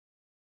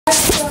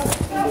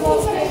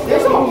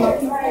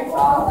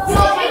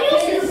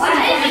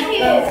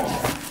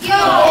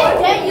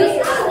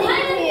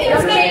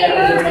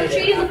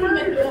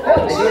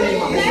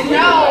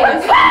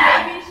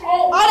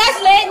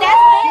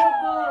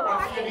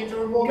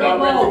Yo,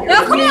 come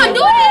on,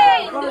 do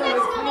it!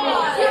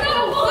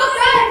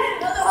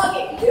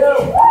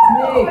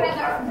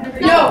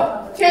 Yo,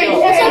 Chase,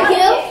 that's a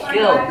kill.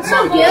 That's a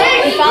kill.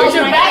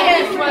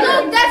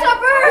 Look, that's a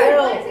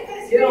bird.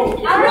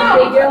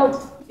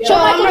 Show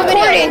Michael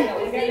recording.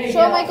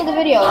 Show Michael the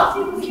video.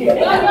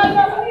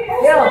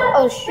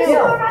 Oh shoot.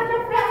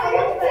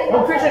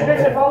 Oh,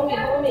 Christian, follow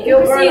me. Yo,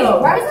 Bruno.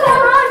 Where's the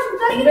rush? I'm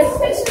trying to get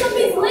pictures of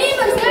these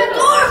lemurs. They're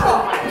adorable.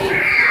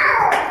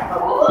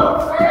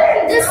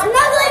 There's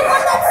snuggling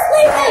one that's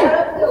sleeping.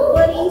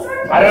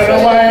 I don't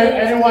know why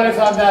anyone is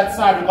on that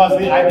side because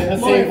I did the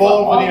same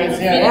goal with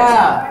you.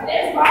 Yeah.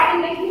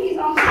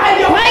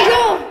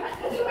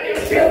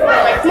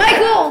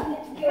 Michael.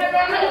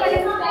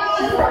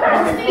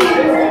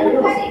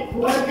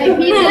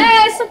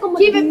 Yes,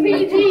 keep it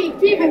PG.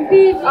 Keep it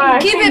PG.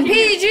 Keep it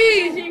PG.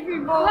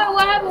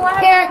 What happened?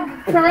 Here,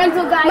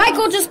 parental guide.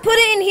 Michael, just put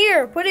it in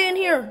here. Put it in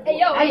here. Hey,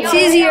 yo, it's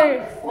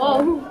easier.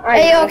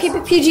 Hey, yo, keep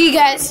it PG,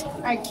 guys.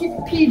 Alright, keep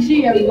it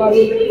PG,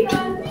 everybody.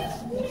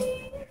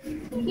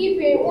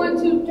 Keep it 1,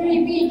 2,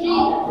 3 PG.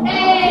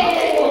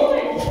 Hey.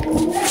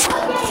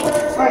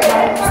 Alright,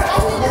 guys.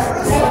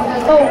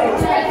 Oh.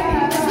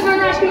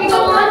 Can we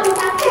go on?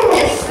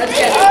 Let's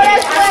get it. Oh,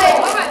 that's lit.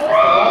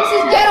 This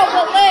is ghetto,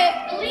 but lit.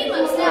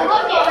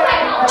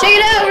 Check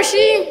it out,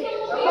 Rasheem.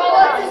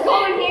 Let's go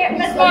in here.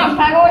 Let's go. Can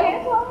I go in here?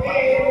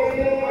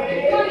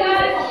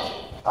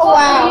 Oh, wow.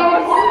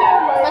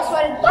 That's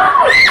what it is.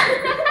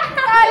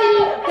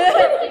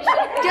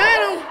 Got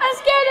him. I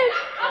scared him.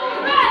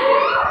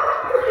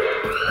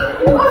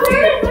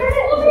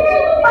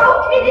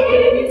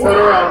 Turn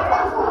around.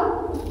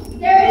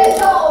 There it is.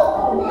 Oh.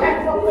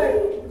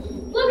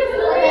 Look at the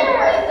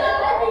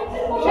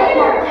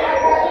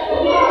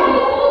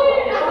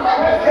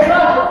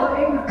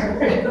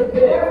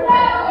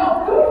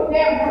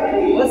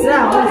What's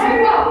that?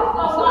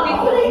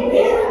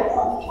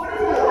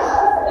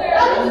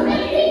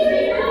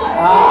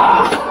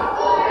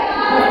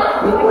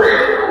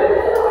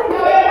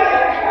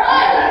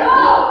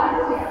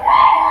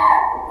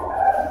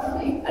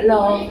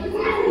 Hello.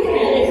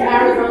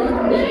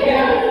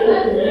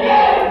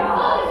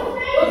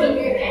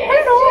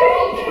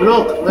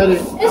 Look, ready.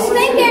 It's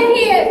stinking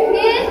here,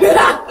 kid.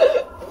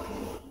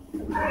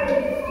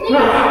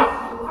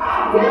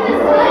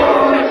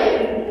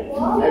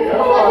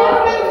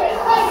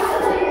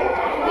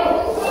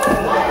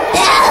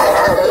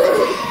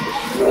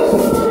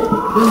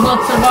 Who's not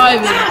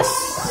surviving? Yes!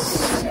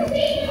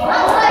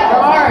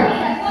 Darn!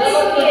 Who's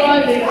not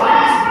surviving?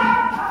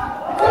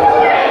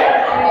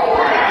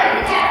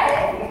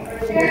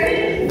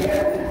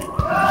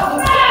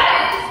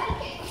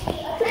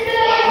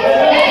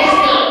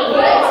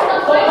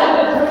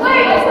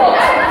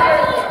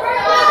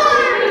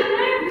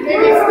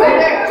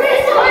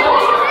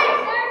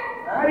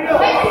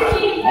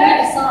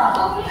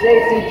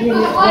 Safety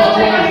junior board.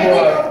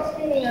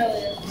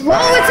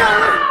 Whoa, it's on.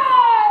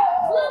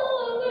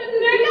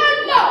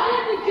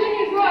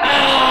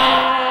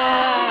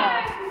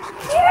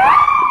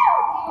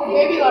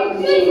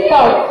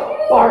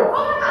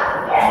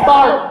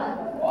 Bart.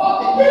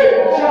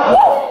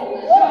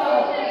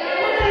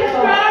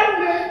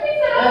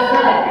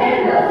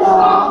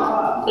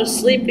 They're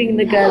sleeping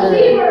together.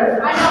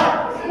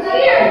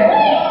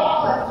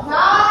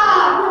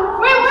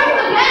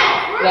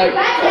 Like,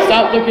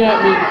 stop looking at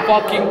me,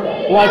 fucking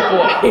white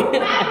boy.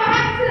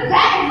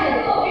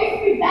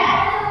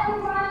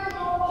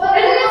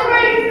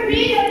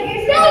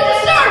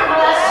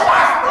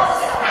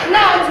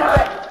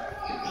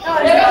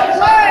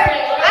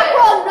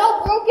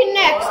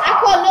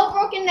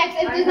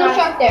 There's no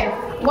shark there.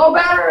 No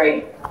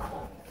battery.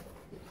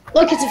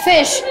 Look, it's a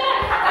fish.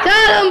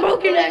 Got him,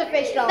 broken neck.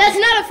 That's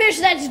not a fish,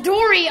 that's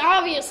Dory,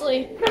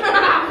 obviously.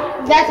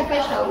 That's a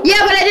fish though.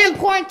 Yeah, but I didn't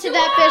point to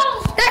that fish.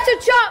 That's a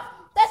chop.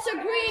 That's a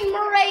green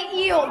Murray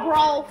eel,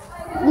 bro.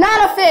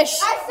 Not a fish.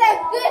 I said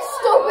this,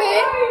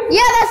 stupid.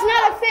 Yeah, that's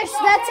not a fish.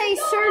 That's a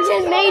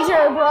surgeon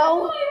major,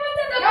 bro.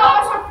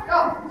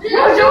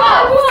 Yo,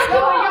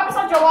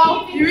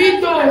 Joel. You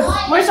eat those.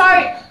 We're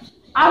sorry.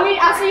 I'll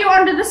see you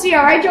under the sea,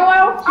 alright,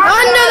 Joel?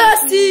 Under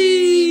the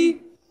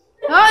sea.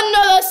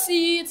 Under the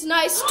sea. It's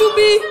nice to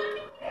be.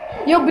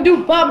 Yo,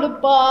 ba-doo,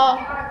 ba-ba-ba.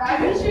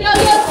 Yo, this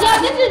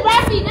is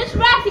Rafi. This is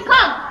Rafi.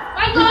 Come.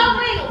 Michael,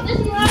 wait. This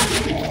is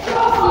Rafi.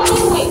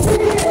 Wait.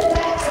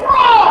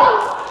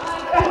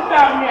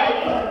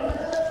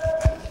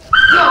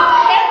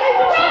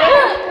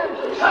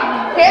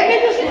 Hand me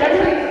this.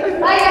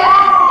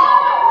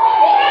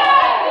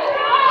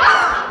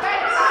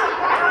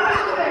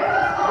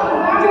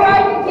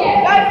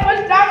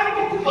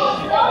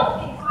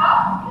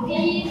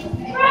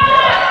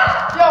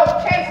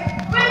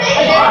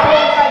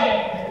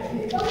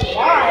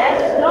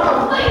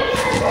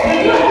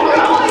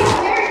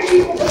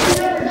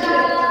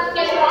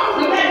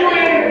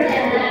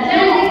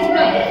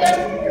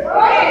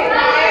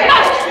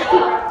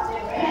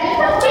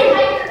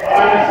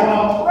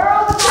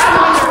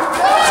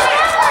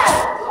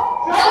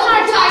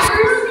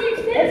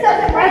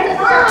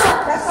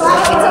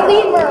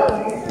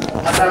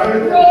 You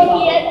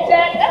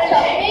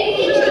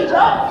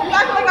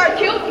act like I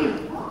killed you.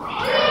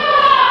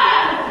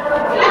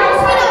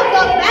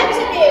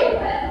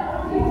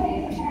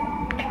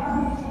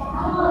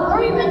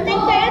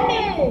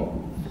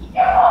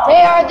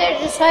 They are, they're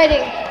just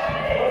hiding.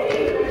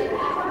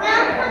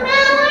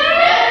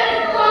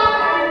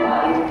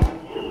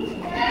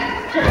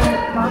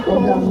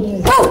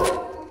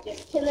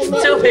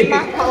 Too big.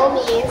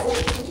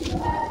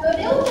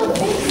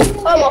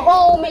 I'm a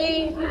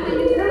homie.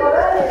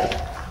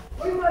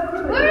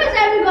 Where is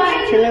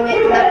everybody?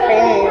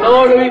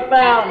 Nowhere to be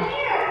found.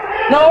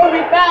 Nowhere to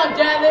be found,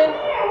 Javin.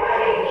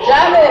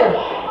 Javin.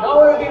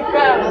 Nowhere to be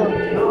found.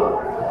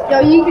 Yo,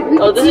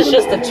 Oh, this is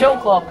just a chill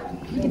club.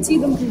 You can see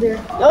them through there.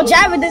 Yo,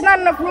 Javin, there's not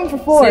enough room for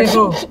 4. See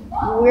who?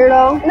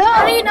 Weirdo. No,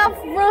 I need enough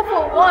room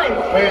for 1.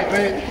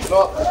 Wait,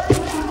 look.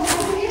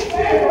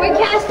 We're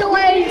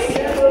castaways.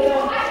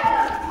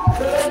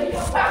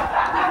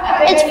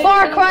 It's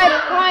Far Cry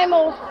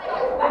Primal.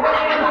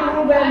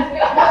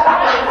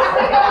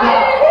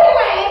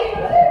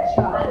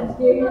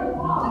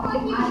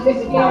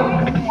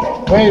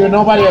 Wait,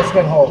 nobody else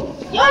can hold.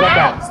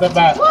 Step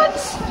back. What?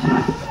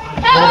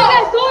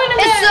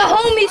 It's the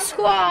homie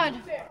squad.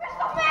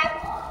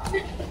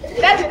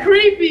 That's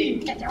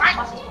creepy.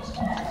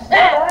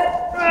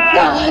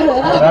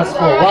 That's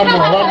cool. One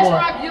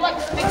more. You like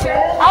this picture?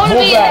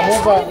 Move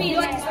back.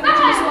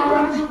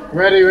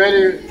 Ready.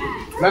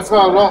 Let's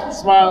go. Look,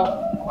 smile.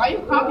 Why are you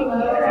copying me?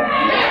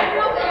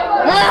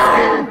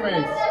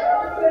 Face.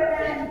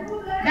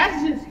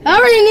 That's just. I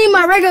already need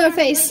my regular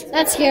face.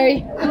 That's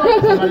scary.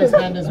 Somebody's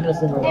hand is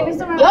missing.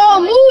 Yo,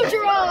 move,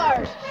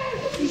 Gerard.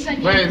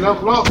 Wait,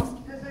 look. I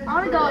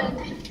want to go in.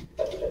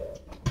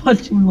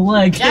 Punch him in the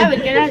leg.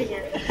 Javin, get out of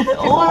here.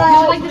 You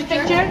like this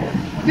picture?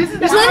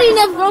 There's not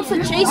enough room for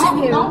chasing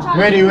here.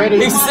 Ready.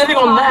 He's sitting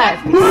on that.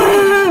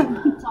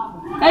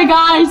 Hey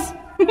guys.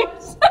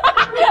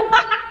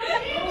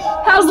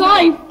 How's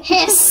life?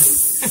 Hiss.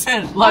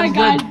 Life's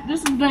good. This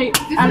is great.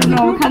 I don't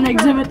know what kind of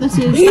exhibit this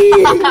is.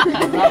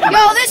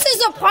 Yo, this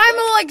is a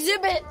primal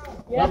exhibit.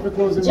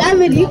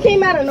 Javin, you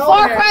came out of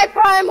Far nowhere. Cry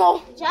Primal.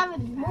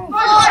 Javin came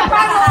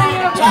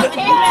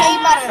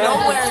out of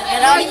nowhere.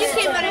 You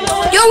came out of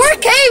nowhere. Yo, we're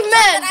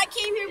cavemen. I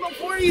came here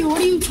before you. What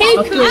are you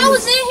cavemen? I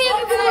was in here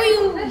before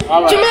you.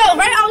 Jamil,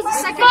 right? I was the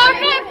second. Far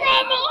Cry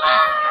Primal.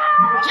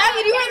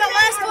 Javin, you were the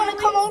last one to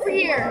come over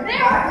here.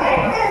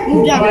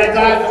 Move down. Alright,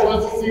 guys,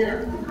 what's this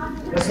here?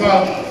 Let's go.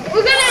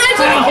 We're gonna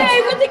enter the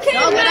cave with the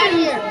cavemen. Get out of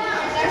here.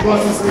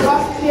 What's this here?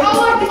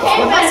 The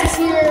cavemen is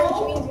here.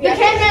 The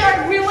cavemen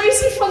are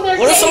releasing from their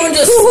What if cave. someone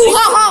just I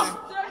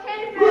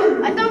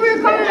thought we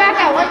were coming back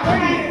at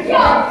 1:30. Yo,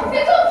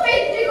 it's on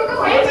Facebook.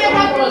 Cavemen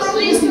have been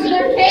released from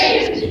their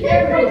cave.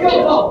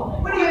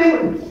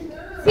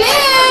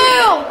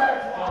 Phil!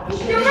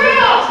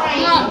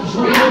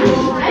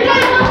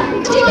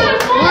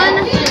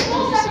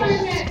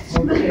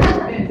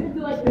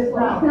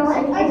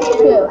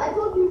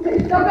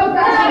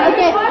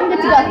 Okay, I'm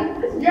good to go.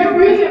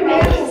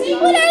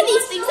 What are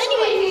these things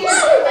anyway?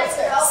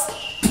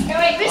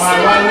 Alright,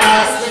 one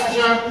last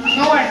picture.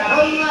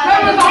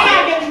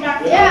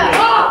 Yeah.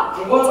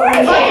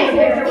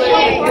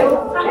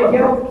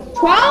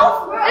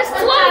 12? It's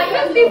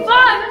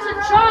 12:55. It's a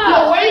child. Yo,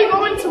 where are you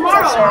going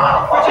tomorrow?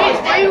 Chase,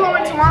 where are you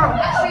going tomorrow?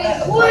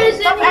 What is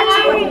it?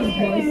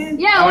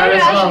 Yeah, Alright,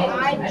 let's go.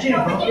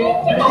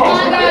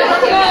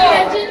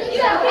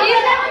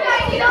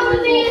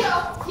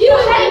 You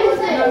hate it.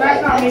 No,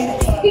 that's not me.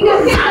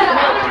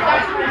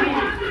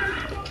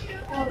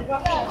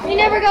 We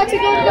never got to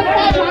go to the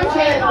pet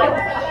concert.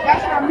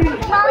 That's not me. Mom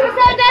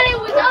said that it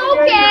was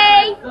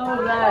okay.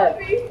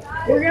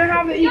 We're gonna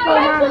have the eco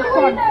amount of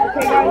fun.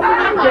 Okay,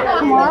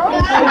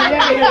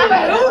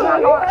 guys.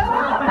 Tomorrow?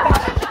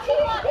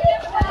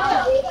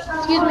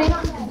 Excuse me.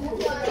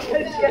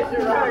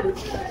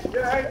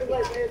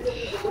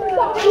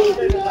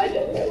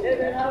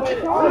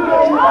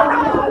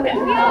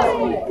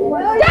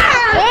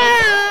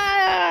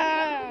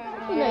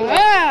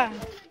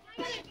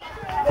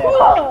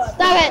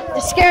 Stop it!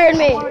 You're scaring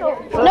me.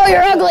 No,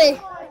 you're ugly.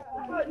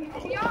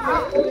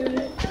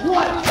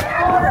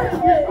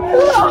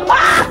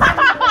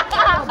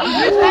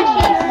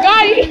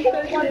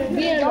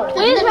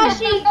 Where's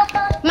Rashid?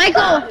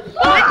 Michael,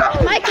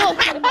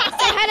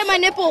 say hi to my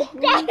nipple.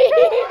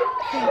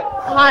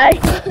 Hi.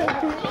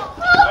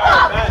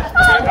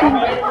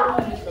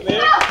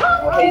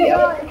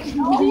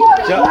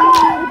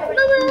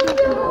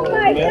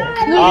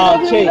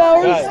 Chase,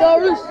 guys.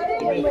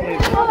 You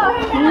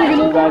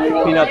guys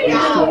can clean up these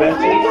 2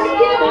 benches.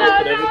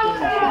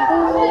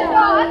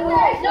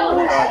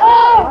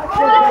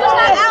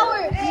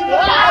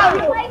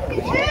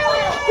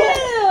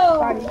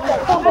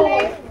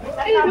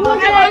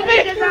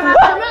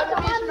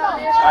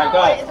 Alright,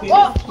 guys, clean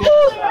up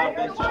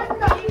bench up.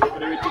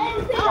 Put everything in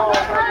the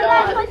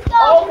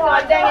Oh,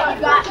 God dang it,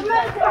 you got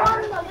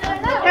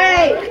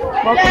Hey!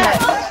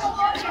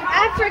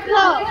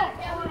 Africa!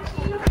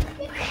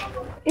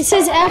 It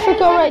says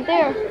Africa right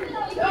there.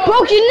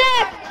 Broke your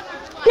neck!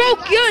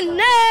 Broke your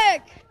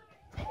neck!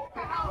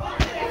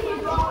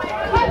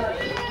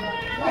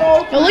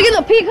 Yo, look at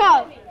the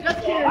peacock.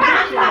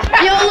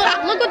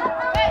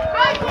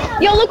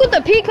 Yo, look what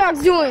the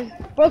peacock's doing.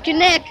 Broke your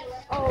neck.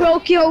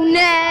 Broke your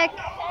neck.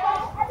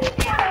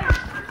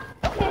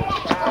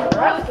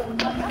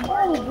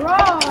 Oh, bro,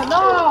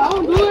 no,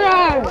 don't do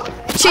that.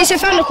 Chase, I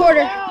found a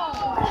quarter.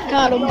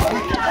 Got him.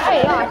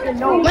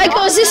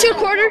 Michael, is this your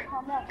quarter?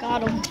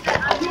 Got him.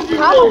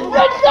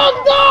 That's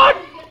so good.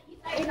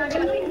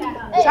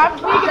 Stop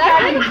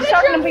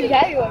talking to Big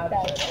Daddy like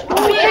that.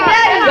 Big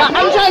Daddy. Yeah,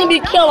 I'm trying to be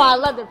killed by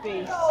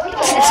Leatherface.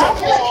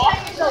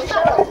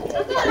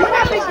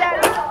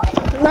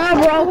 Nah,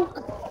 bro.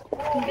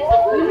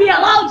 Leave me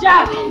alone,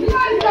 Jack.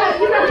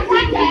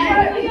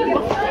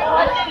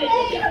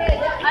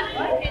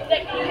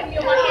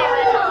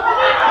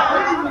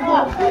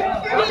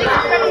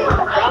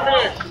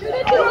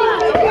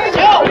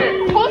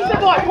 Post the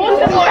board.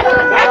 Post the board.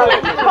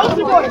 Post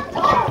the board.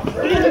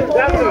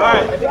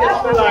 Alright, let me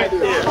get the line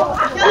here.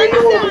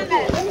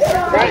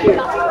 Right here.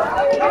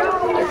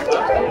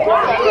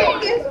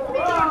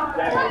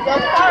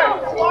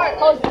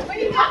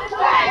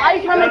 Why are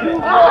you trying to do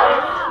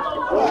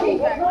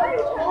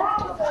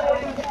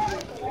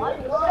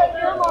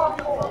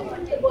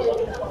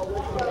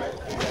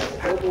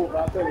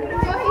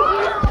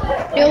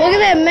Yo, look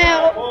at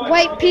that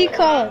white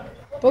peacock.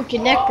 Broke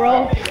your neck,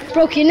 bro.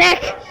 Broke your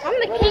neck. I'm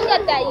the king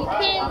of that. You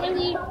can't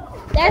really.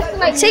 That's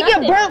like Take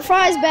nothing. your burnt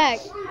fries back.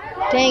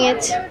 Dang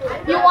it.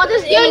 You want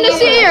this? Yo,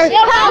 Nasir.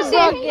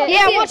 Yeah,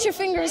 Yeah, watch your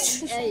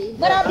fingers.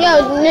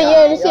 Yo,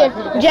 Nasir.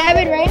 Jab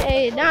it, right?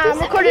 Hey, nah, I'm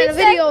recording a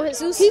video,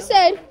 Jesus. He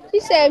said,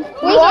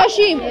 where's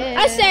Hashim? Yeah.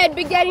 I said,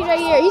 Big Daddy's right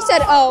here. He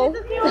said, oh.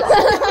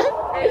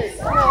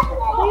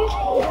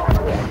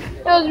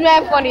 It was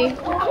mad funny.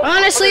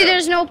 Honestly,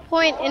 there's no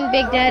point in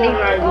Big Daddy.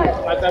 There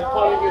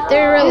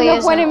There's really no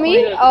is. point in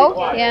me?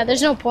 Oh. Yeah,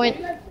 there's no point.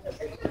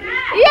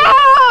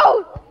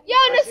 Yo,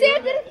 Nasir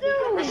did it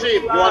too.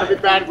 Rashid, you want to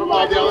be banned from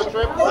all the other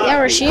trips? Yeah,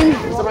 Rasheem.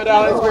 Some of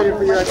that is waiting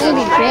for you. I'm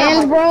gonna be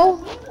banned, bro.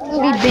 I'm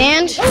gonna be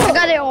banned. I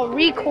got it on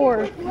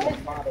record.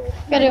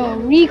 Got it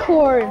on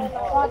record.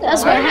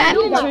 That's what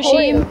happens,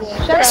 Rasheem.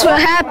 That's what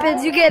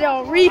happens. You get it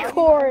on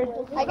record.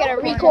 I gotta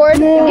record.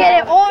 You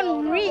get it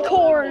on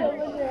record.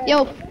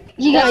 Yo,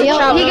 he got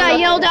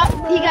yelled at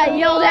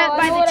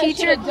by the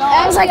teacher.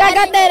 I was like, I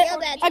got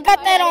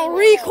that on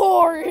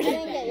record.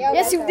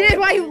 Yes, you did.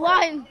 Why you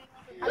lying?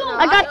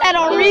 I got that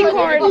on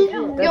record.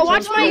 Yo,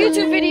 watch my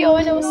YouTube video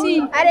and you'll see.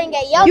 I didn't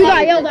get yelled You at.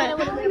 got yelled at.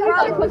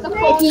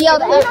 If he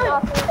yelled at me.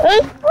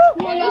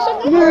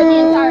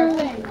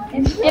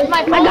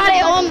 I got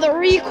it on the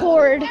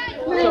record.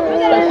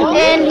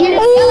 And he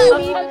didn't yell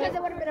at me because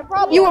it would have been a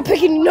problem. You were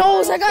picking your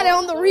nose. I got it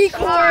on the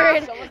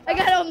record. I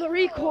got it on the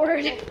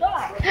record.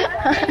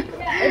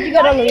 What you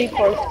got on the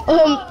record?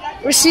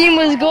 Rasheem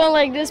was going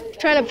like this,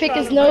 trying to pick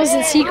his nose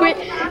in secret,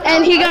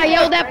 and he got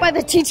yelled at by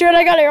the teacher, and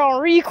I got it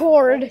on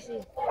record.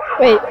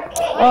 Wait,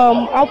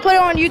 I'll put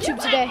it on YouTube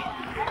today.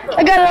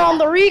 I got it on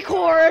the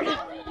record.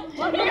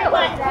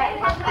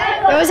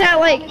 It was at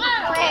like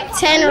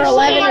 10 or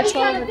 11 or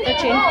 12 or 13.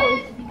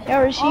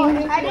 Yeah,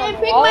 Rasheem. I didn't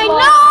pick my No,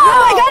 nose. I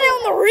got it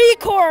on the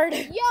record.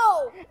 Yo,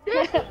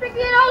 this pick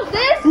your nose.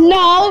 This.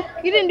 No,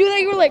 you didn't do that.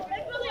 You were like,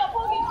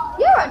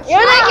 You're like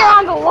you're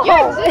on the wall.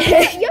 Your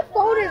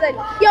phone is like.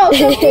 Yo,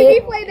 so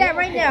TV play that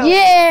right now.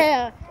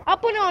 yeah. I'll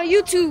put it on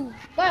YouTube.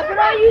 But put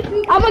on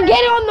YouTube. I'm gonna get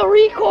it on the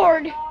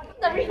record.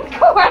 The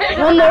record.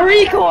 On the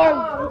record.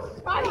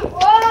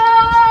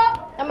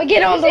 I'm gonna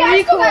get it on the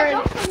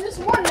record. This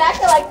one that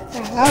could like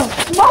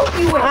smoke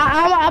you with.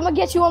 I'm gonna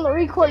get you on the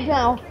record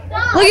now.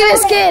 Look at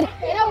this kid.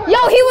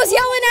 Yo, he was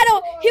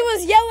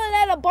yelling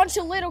at a bunch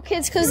of little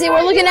kids because they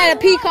were looking at a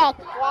peacock.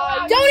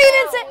 Don't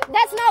even say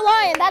that's not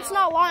lying. That's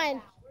not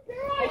lying.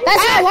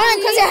 That's not lying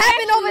because it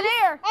happened over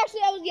there.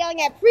 Actually, I was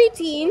yelling at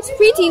preteens,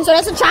 so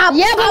that's a child.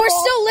 Yeah, but we're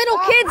still little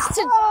kids.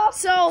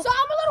 So I'm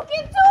a little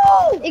kid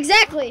too.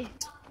 exactly.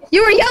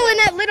 You were yelling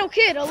at little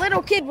kid. A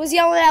little kid was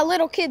yelling at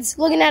little kids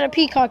looking at a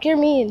peacock. You're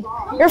mean.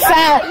 You're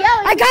foul.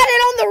 I got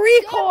it on the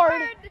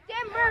record. The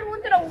damn bird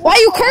went to the wall. Why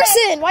you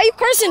cursing? Why you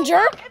cursing,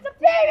 jerk? It's a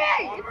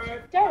baby.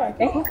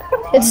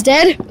 It's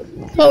dead?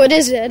 Oh, it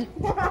is dead.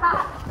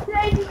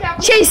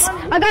 Chase,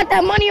 I got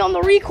that money on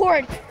the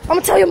record. I'm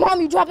gonna tell your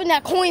mom you dropping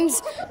that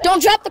coins.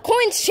 Don't drop the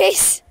coins,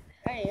 Chase.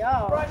 Hey,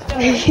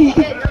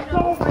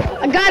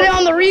 I got it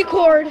on the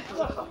record.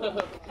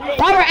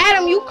 Robert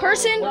Adam, you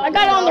cursing? I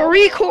got it on the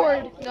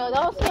record. No,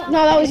 that was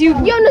No, that was you.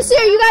 Yo, Nasir,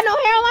 you got no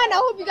hairline? I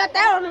hope you got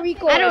that on the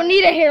record. I don't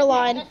need a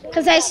hairline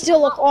because I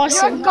still look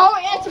awesome. Go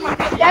answer my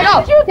question. I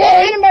know.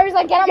 Anna Mary's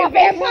like, get on my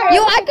vampire.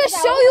 Yo, I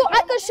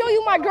could show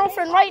you my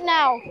girlfriend right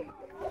now.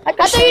 I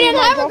thought you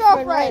didn't have a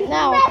girlfriend. right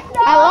now.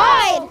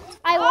 I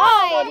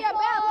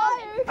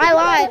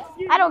lied.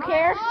 I don't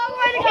care.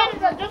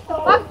 Just to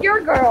fuck your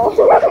girl.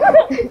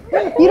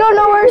 You don't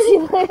know where she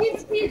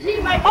lives.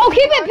 Oh,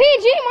 keep it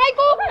PG,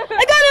 Michael.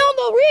 I got it on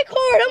the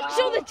record. I'm gonna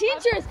show the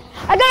teachers.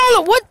 I got it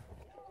on the what?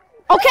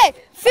 Okay,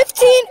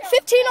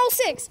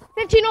 15:06.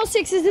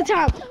 15:06 is the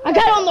time. I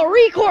got it on the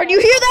record. You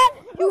hear that?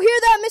 You hear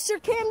that, Mr.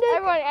 Camden?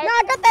 Everyone, Nah,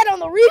 I got that on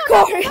the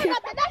record.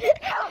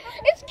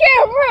 It's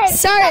Cameron.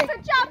 sorry.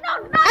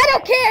 I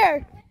don't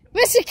care.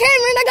 Mr.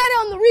 Cameron, I got it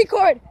on the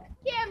record.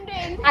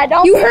 Camden. I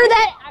don't. You heard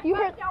that? You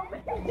heard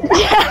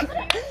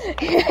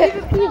Keep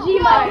it PG,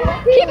 Mike.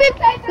 Keep it.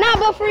 Nah,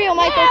 but for real,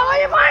 Michael. Yeah,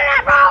 what you pointing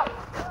at, bro?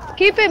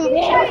 Keep it. Yeah,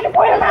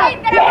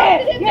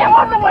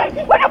 what the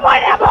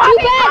point at, bro? Too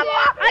bad.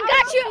 I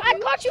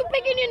caught you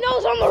picking your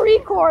nose on the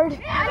record. Yo,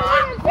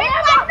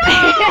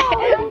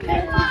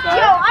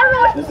 I don't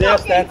know what Does that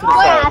stand to the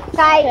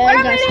side?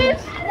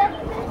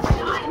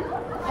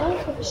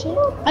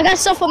 I got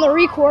stuff on the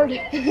record. Yo,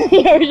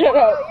 shut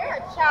up. You're a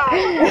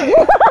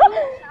child.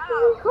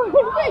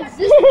 Your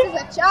existence is a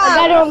child. I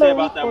got it on Say the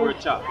about that word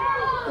chop.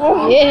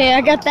 Yeah,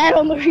 I got that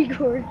on the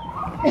record.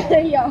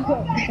 Yo.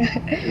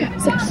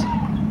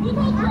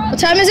 What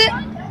time is it?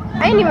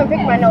 I ain't even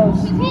pick my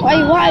nose. Why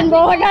you lying,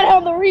 bro? I got it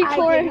on the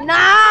record.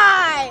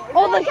 Nice.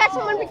 Oh, look, catch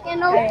someone pick their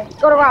nose.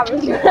 Go to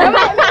Robert's. Can we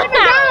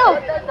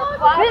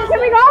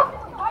go?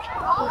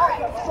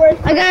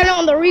 I got it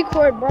on the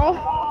record, bro.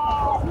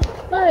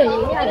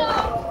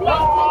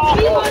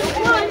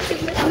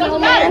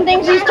 Man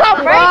thinks he's tough,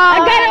 right? I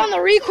got it on the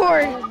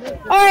record.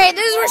 All right,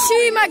 this is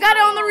Rasheem. I got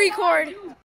it on the record.